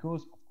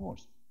 Because, of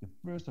course, the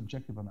first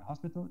objective of a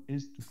hospital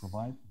is to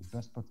provide the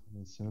best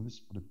possible service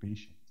for the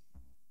patient.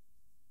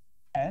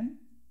 And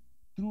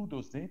through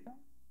those data,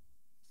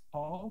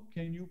 how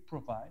can you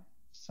provide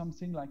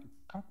something like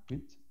a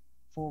cockpit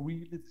for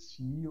really the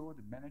CEO,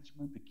 the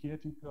management, the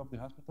caretaker of the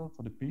hospital,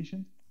 for the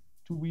patient,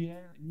 to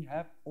really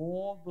have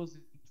all those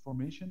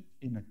information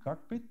in a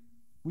cockpit,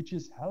 which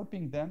is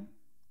helping them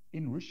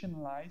in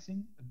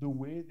rationalizing the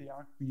way they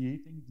are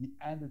creating the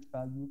added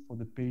value for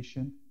the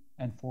patient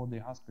and for the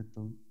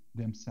hospital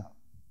themselves.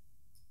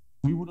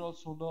 We would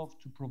also love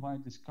to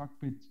provide this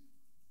cockpit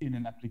in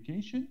an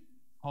application.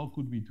 How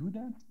could we do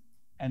that?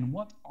 And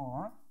what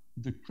are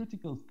the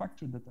critical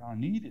factors that are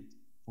needed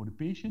for the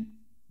patient,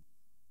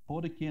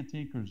 for the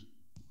caretakers,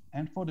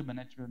 and for the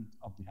management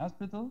of the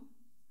hospital?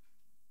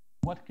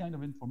 What kind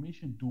of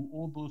information do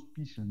all those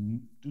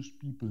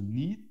people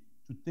need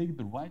to take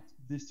the right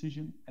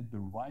decision at the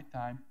right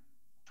time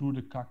through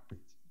the cockpit?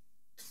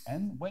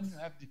 And when you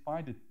have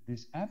defined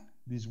this app,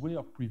 this way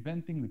of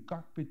preventing the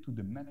cockpit to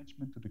the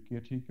management, to the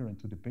caretaker, and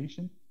to the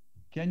patient,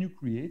 can you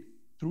create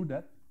through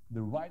that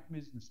the right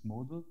business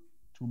model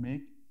to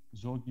make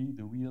Zogi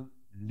the real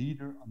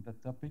leader on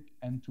that topic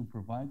and to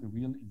provide a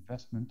real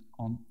investment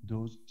on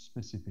those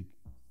specific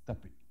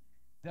topics?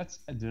 That's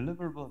a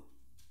deliverable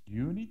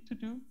you need to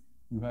do.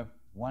 You have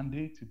one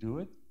day to do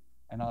it.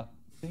 And I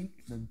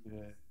think that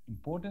the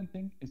important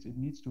thing is it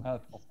needs to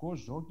help, of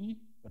course, Zogi,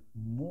 but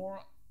more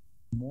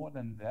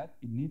than that,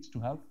 it needs to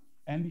help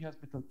and the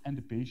hospital and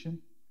the patient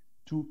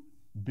to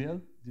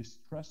build this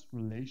trust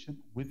relation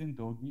within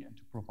Zogi and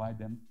to provide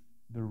them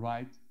the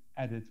right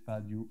added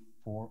value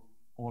for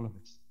all of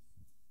us.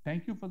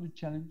 Thank you for the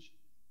challenge.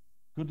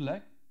 Good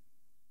luck.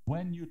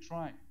 When you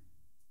try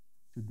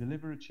to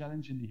deliver a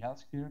challenge in the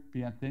healthcare,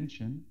 pay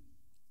attention.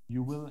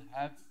 You will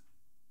have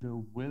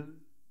the will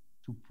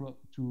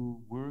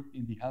to work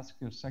in the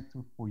healthcare sector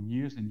for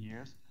years and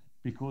years,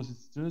 because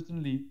it's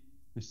certainly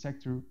the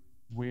sector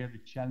where the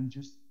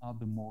challenges are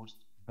the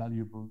most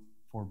valuable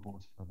for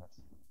both of us.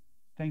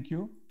 Thank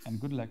you and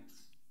good luck.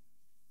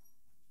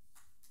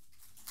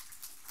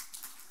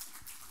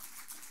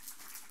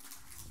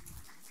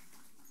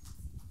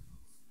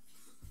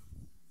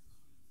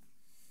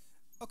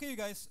 Okay, you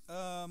guys.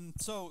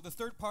 So the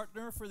third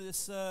partner for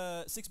this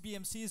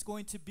 6BMC is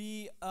going to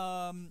be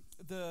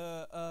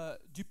the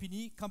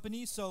Dupigny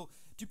company. So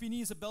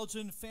Dupigny is a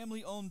Belgian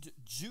family-owned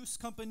juice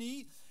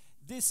company.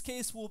 This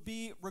case will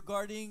be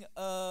regarding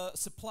a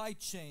supply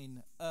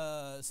chain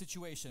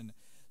situation.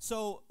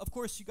 So, of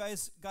course, you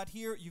guys got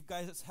here. You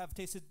guys have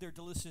tasted their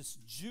delicious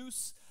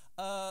juice.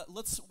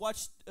 Let's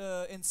watch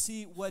and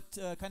see what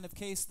kind of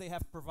case they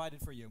have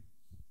provided for you.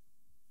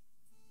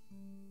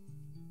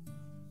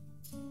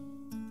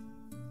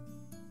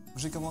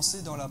 J'ai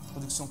commencé dans la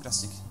production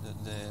classique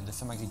des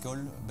fermes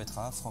agricoles,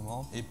 betteraves,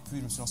 froment, et puis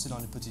je me suis lancé dans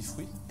les petits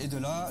fruits. Et de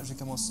là, j'ai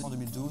commencé en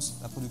 2012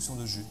 la production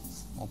de jus.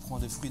 On prend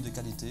des fruits de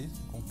qualité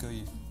qu'on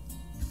cueille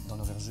dans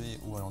nos vergers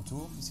ou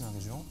alentours, ici dans la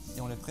région,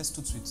 et on les presse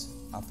tout de suite,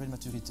 à pleine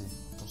maturité.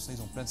 Comme ça,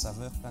 ils ont plein de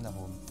saveurs, plein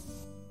d'arômes.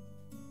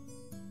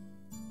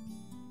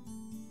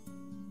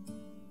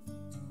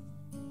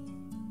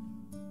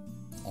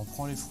 On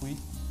prend les fruits,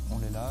 on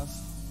les lave,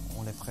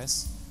 on les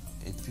presse,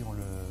 et puis on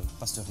le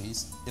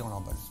pasteurise et on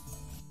l'emballe.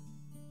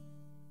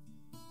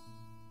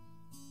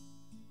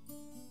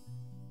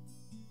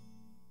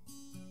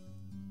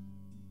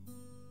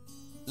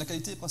 La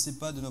qualité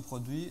principale de nos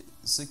produits,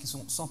 c'est qu'ils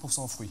sont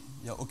 100% fruits.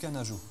 Il n'y a aucun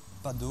ajout.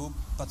 Pas d'eau,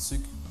 pas de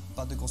sucre,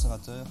 pas de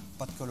conservateur,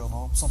 pas de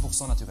colorant,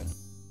 100% naturel.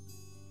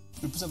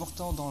 Le plus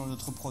important dans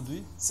notre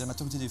produit, c'est la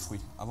maturité des fruits.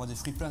 Avoir des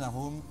fruits pleins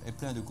d'arômes et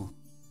pleins de goût.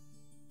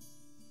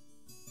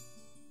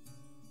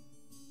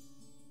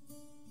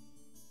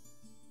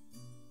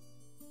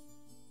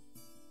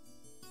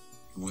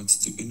 We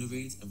wanted to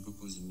innovate and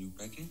propose a new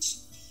package.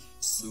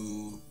 So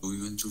we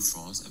went to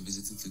France and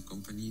visited the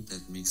company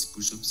that makes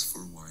push-ups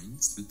for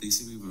wines. But they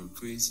said we were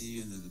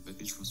crazy and that the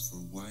package was for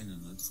wine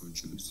and not for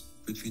juice.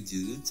 But we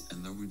did it,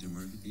 and now we're the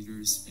market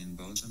leaders in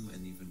Belgium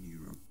and even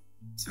Europe.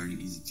 It's very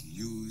easy to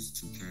use,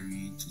 to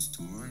carry, to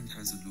store, and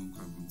has a low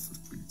carbon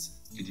footprint.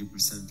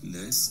 80%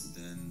 less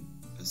than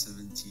a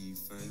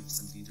 75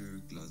 centiliter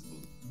glass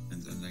bottle.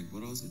 And unlike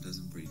bottles, it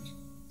doesn't break.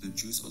 The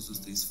juice also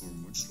stays for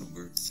much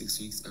longer, 6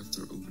 weeks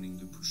after opening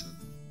the push-up.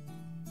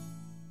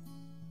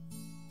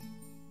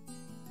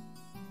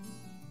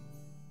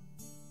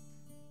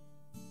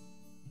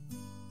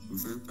 We're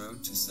very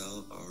proud to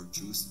sell our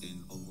juice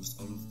in almost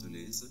all of the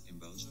lays in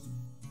Belgium.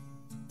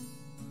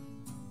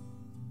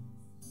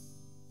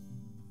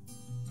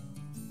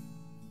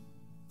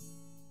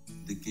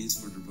 The case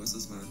for the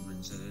process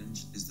management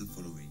challenge is the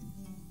following.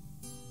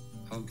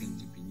 How can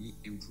Dupigny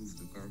improve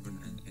the carbon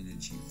and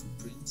energy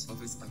footprint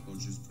of its apple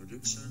juice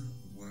production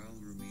while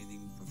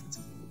remaining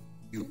profitable?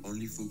 You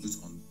only focus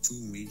on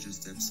two major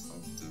steps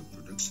of the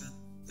production,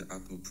 the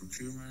apple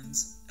procurement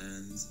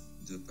and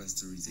the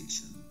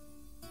pasteurization.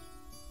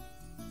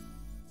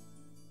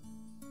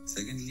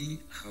 Secondly,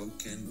 how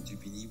can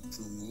Dupigny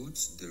promote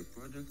their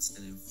products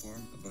and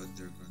inform about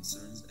their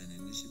concerns and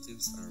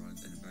initiatives around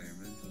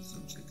environmental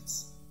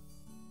subjects?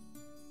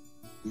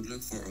 Good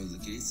luck for all the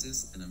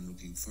cases, and I'm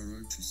looking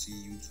forward to see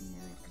you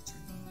tomorrow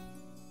afternoon.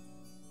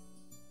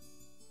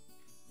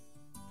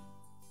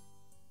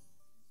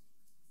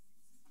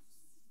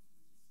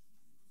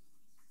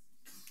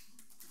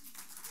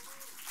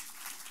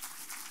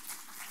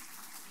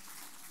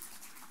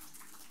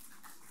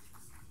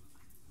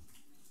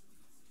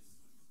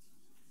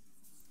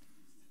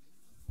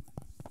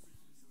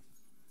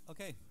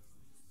 Okay.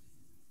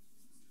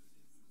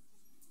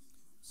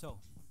 So,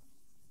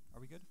 are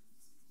we good?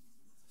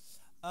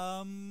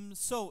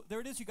 So there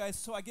it is, you guys.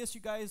 So I guess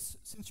you guys,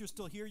 since you're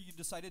still here, you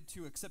decided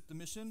to accept the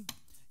mission,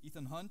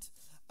 Ethan Hunt.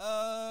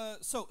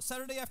 So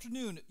Saturday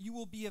afternoon, you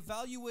will be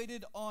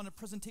evaluated on a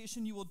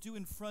presentation you will do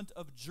in front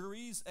of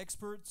juries,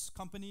 experts,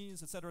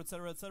 companies, etc.,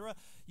 etc., etc.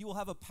 You will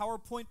have a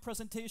PowerPoint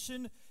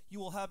presentation. You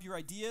will have your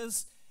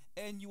ideas,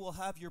 and you will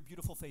have your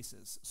beautiful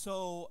faces.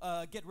 So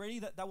get ready.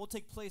 That will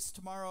take place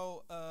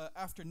tomorrow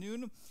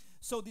afternoon.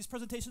 So these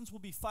presentations will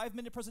be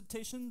 5-minute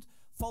presentations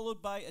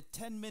followed by a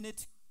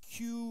 10-minute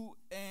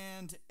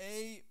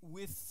Q&A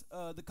with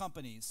the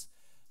companies.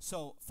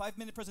 So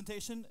 5-minute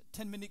presentation,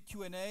 10-minute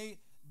Q&A.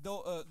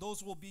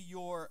 Those will be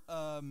your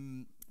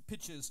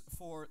pitches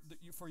for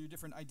your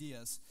different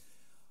ideas.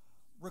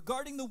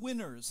 Regarding the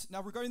winners,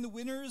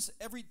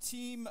 every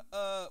team,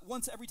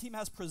 once every team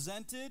has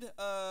presented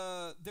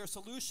their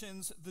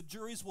solutions, the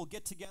juries will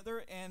get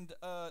together and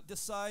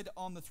decide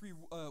on the 3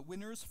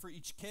 winners for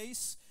each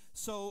case.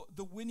 So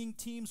the winning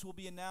teams will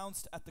be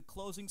announced at the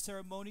closing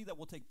ceremony that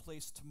will take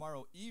place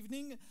tomorrow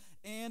evening.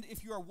 And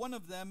if you are one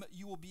of them,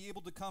 you will be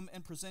able to come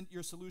and present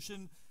your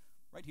solution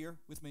right here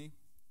with me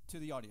to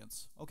the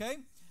audience. Okay?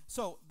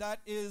 So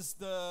that is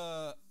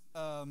the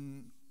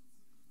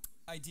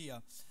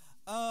idea.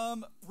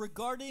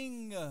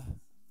 Regarding,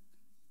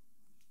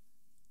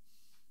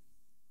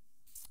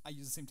 I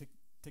use the same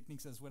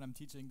techniques as when I'm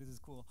teaching. This is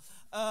cool.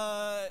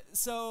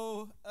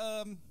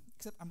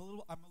 Except I'm a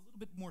little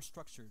bit more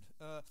structured.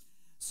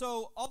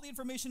 So all the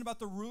information about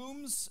the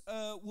rooms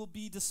will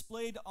be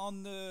displayed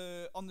on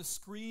the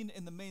screen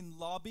in the main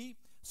lobby.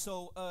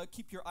 So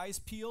keep your eyes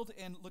peeled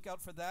and look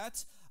out for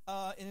that.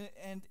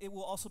 And it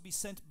will also be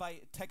sent by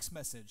text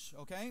message.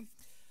 Okay.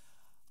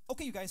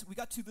 Okay, you guys, we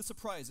got to the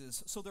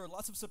surprises. So there are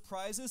lots of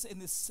surprises in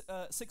this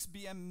 6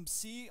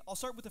 BMC. I'll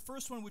start with the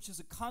first one, which is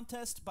a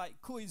contest by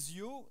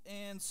Coesio.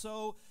 And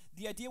so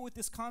the idea with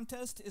this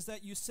contest is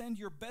that you send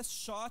your best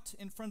shot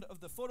in front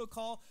of the photo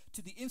call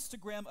to the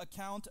Instagram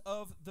account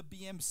of the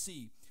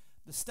BMC.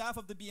 The staff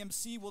of the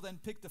BMC will then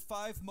pick the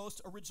 5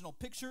 most original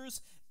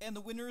pictures, and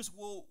the winners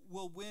will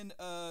win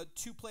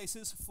 2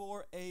 places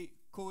for a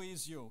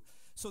Coesio.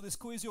 So this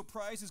Coesio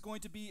prize is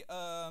going to be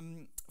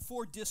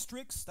 4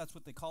 districts, that's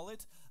what they call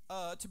it,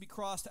 to be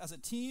crossed as a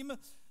team,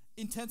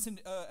 intense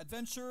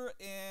adventure,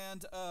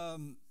 and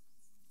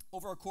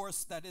over a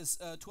course that is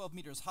 12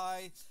 meters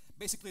high.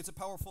 Basically, it's a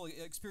powerful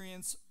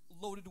experience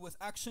loaded with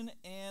action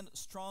and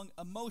strong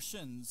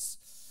emotions.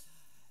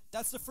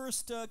 That's the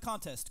first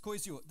contest,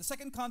 Coesio. The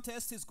second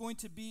contest is going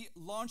to be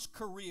Launch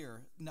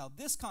Career. Now,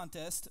 this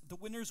contest, the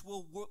winners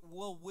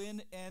will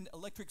win an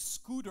electric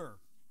scooter.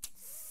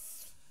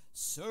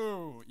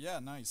 So, yeah,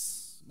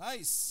 nice.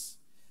 Nice.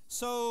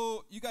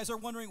 So, you guys are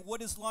wondering,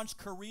 what is Launch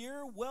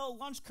Career? Well,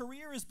 Launch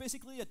Career is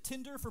basically a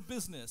Tinder for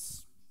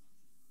business.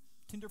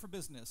 Tinder for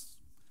business.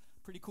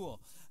 Pretty cool.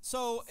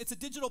 So it's a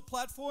digital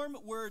platform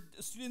where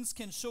students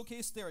can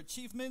showcase their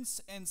achievements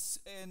and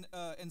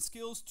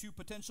skills to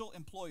potential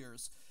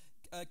employers.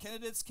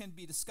 Candidates can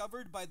be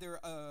discovered by their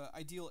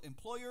ideal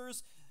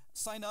employers,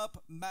 sign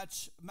up,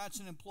 match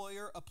an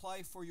employer,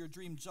 apply for your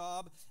dream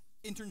job,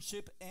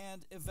 internship,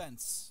 and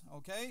events.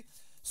 Okay?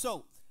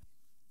 So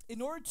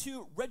in order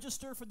to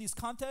register for these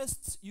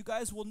contests, you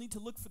guys will need to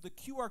look for the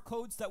QR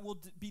codes that will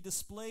be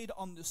displayed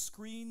on the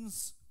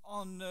screens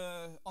on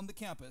the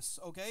campus,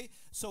 okay?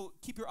 So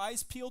keep your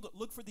eyes peeled,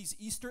 look for these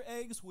Easter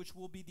eggs, which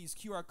will be these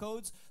QR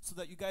codes, so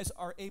that you guys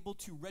are able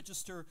to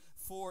register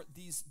for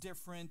these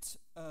different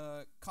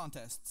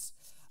contests.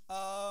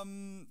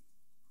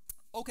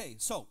 Okay,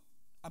 so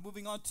I'm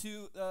moving on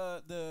to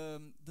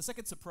the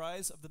second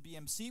surprise of the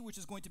BMC, which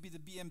is going to be the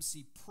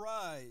BMC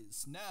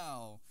Prize.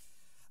 Now,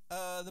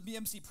 the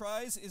BMC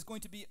Prize is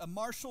going to be a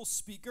Marshall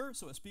speaker,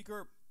 so a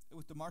speaker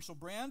with the Marshall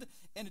brand,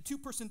 and a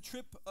 2-person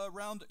trip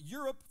around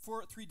Europe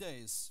for 3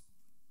 days.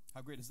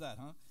 How great is that,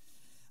 huh?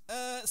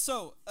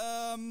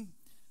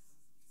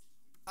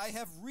 I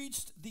have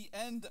reached the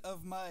end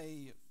of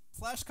my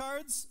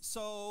flashcards,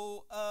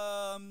 so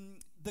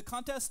the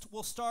contest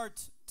will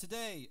start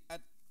today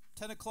at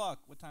 10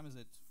 o'clock. What time is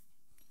it?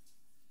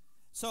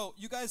 So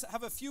you guys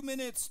have a few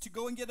minutes to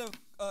go and get a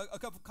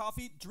cup of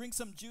coffee, drink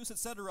some juice,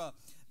 etc.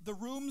 The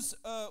rooms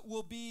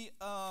will be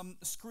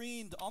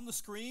screened on the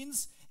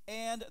screens,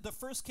 and the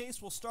first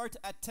case will start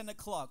at 10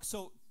 o'clock.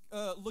 So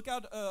look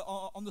out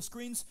on the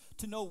screens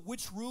to know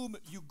which room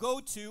you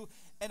go to,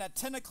 and at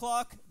 10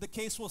 o'clock the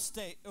case will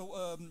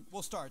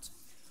start.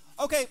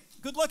 Okay,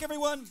 good luck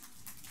everyone.